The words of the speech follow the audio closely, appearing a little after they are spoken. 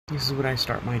This is what I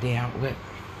start my day out with.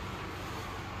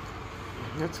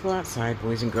 Let's go outside,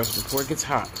 boys and girls, before it gets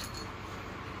hot.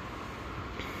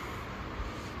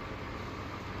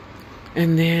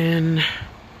 And then,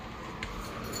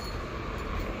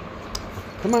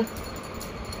 come on.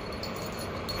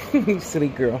 You silly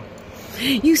girl.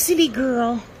 You silly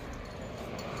girl.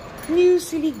 You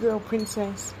silly girl,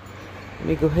 princess. Let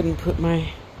me go ahead and put my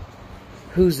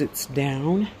Who's-Its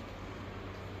down.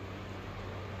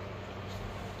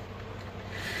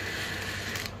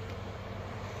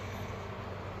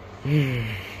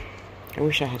 I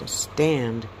wish I had a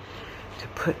stand to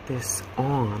put this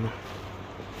on.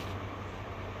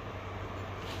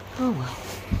 Oh well.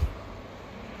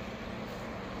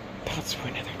 That's for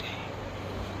another day.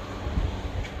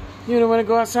 You don't want to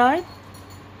go outside?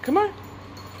 Come on.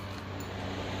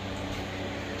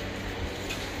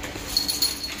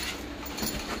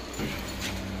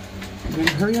 I'm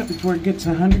gonna hurry up before it gets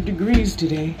 100 degrees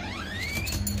today.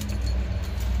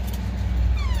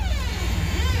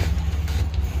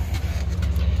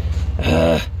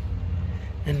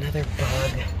 Another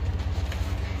bug.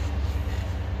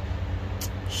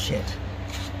 Shit.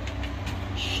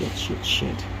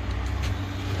 Shit.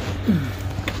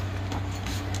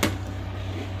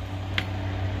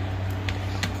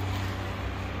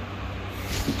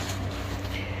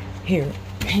 Here,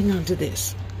 hang on to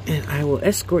this, and I will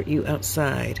escort you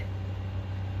outside.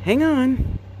 Hang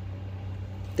on.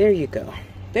 There you go.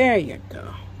 There you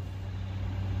go.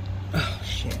 Oh,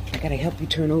 shit. I gotta help you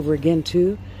turn over again,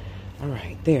 too. All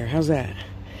right, there. How's that?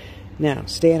 Now,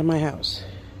 stay out of my house.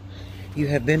 You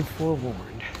have been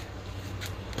forewarned.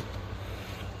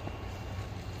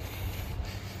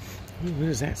 Ooh, what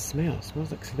does that smell? It smells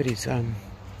like somebody's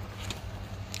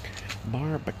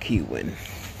barbecuing.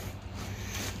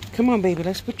 Come on, baby.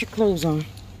 Let's put your clothes on.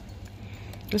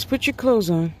 Let's put your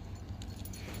clothes on.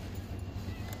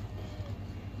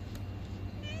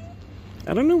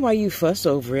 I don't know why you fuss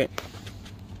over it.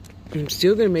 I'm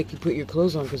still going to make you put your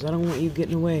clothes on because I don't want you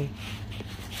getting away.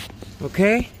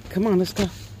 Okay? Come on, let's go.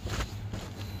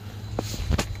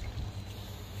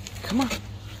 Come on.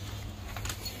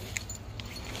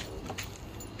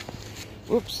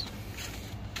 Oops.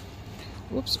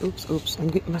 Oops. I'm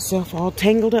getting myself all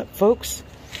tangled up, folks.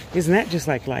 Isn't that just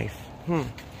like life?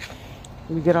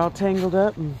 We get all tangled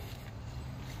up and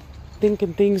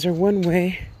thinking things are one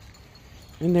way,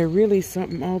 and they're really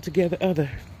something altogether other.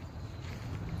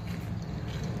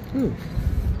 Ooh,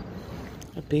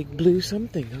 a big blue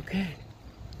something, okay.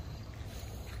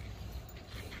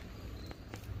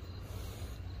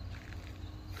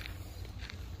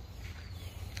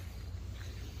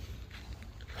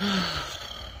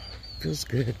 Feels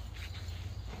good.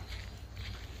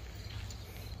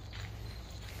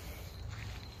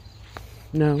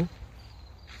 No.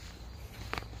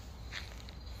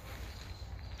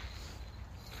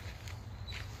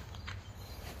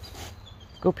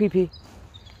 Go pee-pee.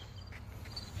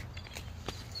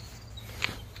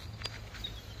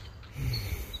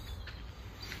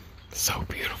 So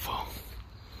beautiful.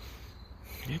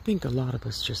 I think a lot of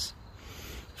us just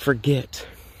forget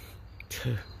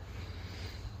to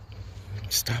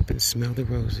stop and smell the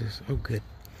roses. Oh, good.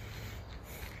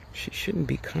 She shouldn't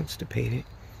be constipated.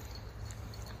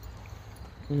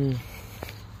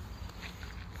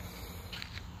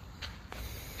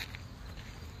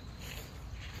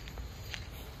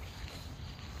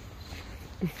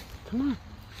 Come on.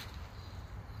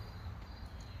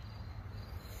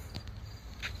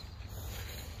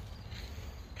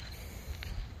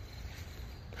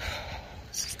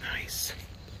 This is nice.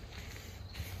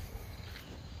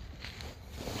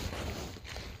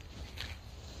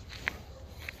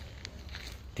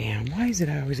 Damn, why is it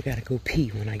I always gotta go pee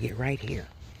when I get right here?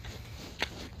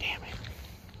 Damn it.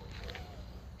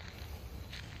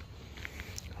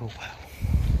 Oh well.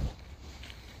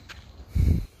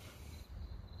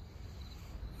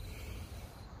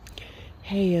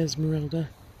 Hey, Esmeralda.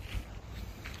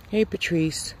 Hey,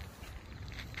 Patrice.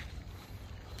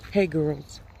 Hey,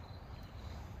 girls.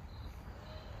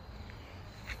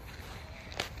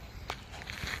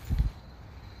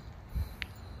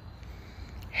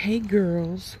 Hey,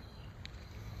 girls.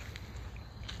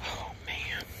 Oh,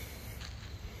 man.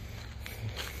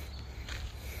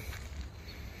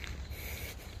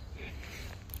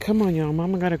 Come on, y'all.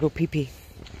 Mama gotta go pee-pee.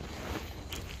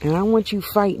 And I don't want you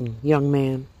fighting, young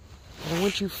man. I don't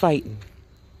want you fighting.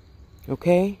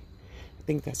 Okay? I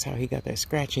think that's how he got that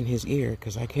scratch in his ear,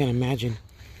 because I can't imagine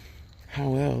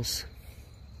how else.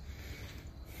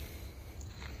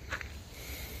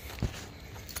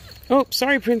 Oh,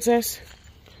 sorry, princess.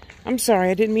 I'm sorry.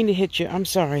 I didn't mean to hit you. I'm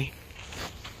sorry.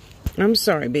 I'm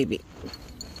sorry, baby.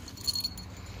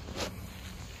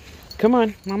 Come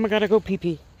on. Mama gotta go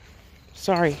pee-pee.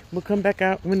 Sorry. We'll come back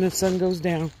out when the sun goes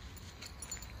down.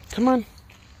 Come on.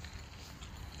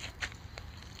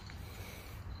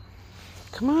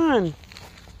 Come on.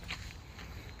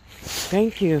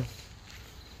 Thank you.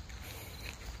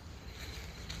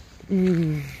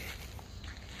 And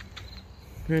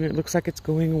it looks like it's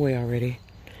going away already.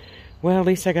 Well, at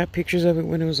least I got pictures of it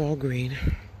when it was all green.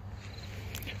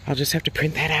 I'll just have to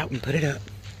print that out and put it up.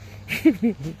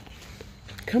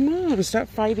 Come on, stop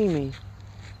fighting me.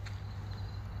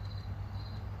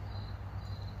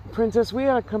 Princess, we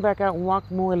ought to come back out and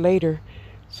walk more later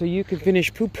so you can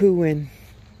finish poo-poo and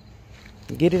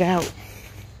get it out.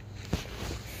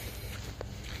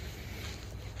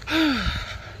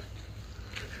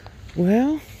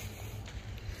 Well,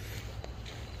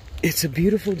 it's a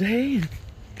beautiful day, and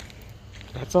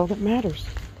that's all that matters.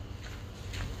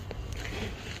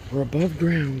 We're above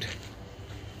ground.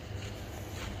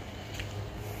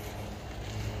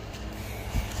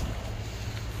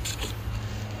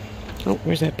 Oh,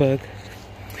 where's that bug?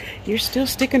 You're still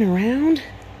sticking around?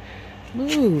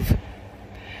 Move.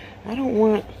 I don't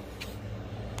want...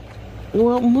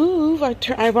 Well, move.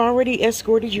 I've already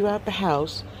escorted you out the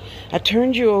house. I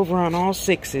turned you over on all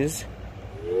sixes.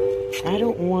 I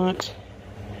don't want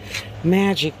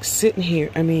Magic sitting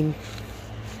here. I mean,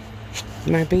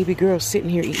 my baby girl sitting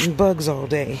here eating bugs all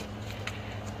day.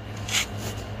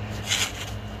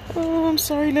 Oh, I'm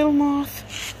sorry, little moth.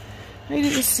 I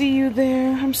didn't see you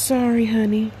there. I'm sorry,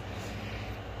 honey.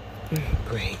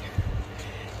 Great.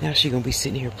 Now she's going to be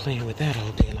sitting here playing with that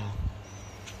all day long.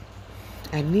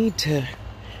 I need to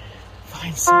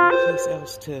find someplace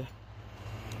else to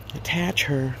attach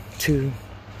her to.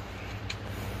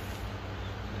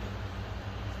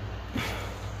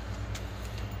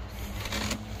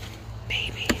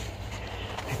 Maybe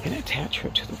I can attach her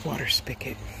to the water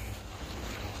spigot.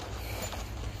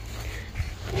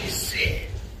 Let me see.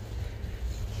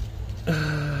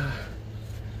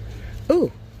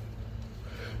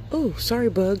 Oh, sorry,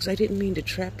 bugs. I didn't mean to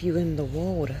trap you in the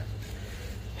water.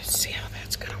 Let's see how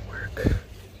that's gonna work.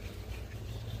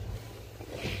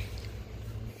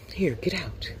 Here, get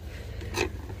out.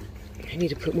 I need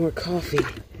to put more coffee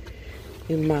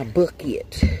in my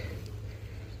bucket.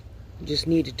 Just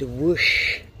needed to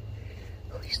whoosh.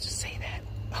 Who used to say that?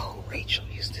 Oh, Rachel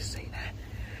used to say that.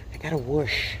 I gotta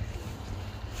whoosh.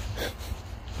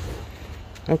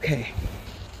 Okay.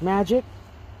 Magic.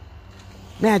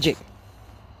 Magic.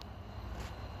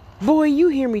 Boy, you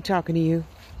hear me talking to you.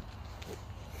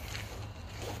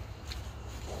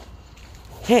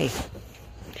 Hey,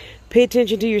 pay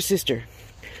attention to your sister.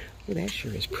 Well, that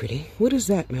sure is pretty. What is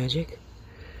that, Magic?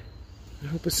 I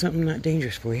hope it's something not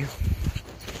dangerous for you.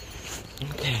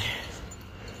 Okay.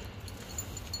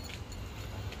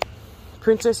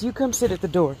 Princess, you come sit at the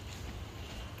door.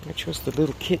 I trust the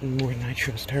little kitten more than I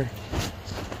trust her.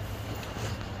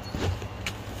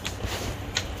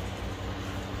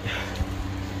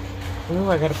 Oh,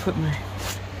 I gotta put my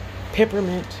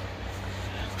peppermint.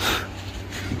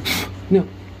 No,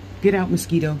 get out,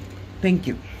 mosquito. Thank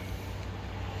you.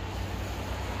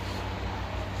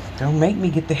 Don't make me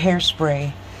get the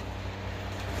hairspray.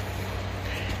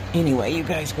 Anyway, you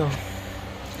guys go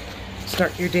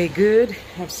start your day good.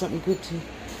 Have something good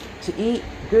to eat.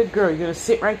 Good girl. You're gonna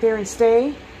sit right there and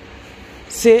stay.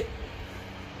 Sit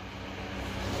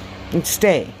and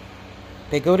stay.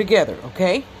 They go together,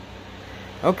 okay?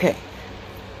 Okay.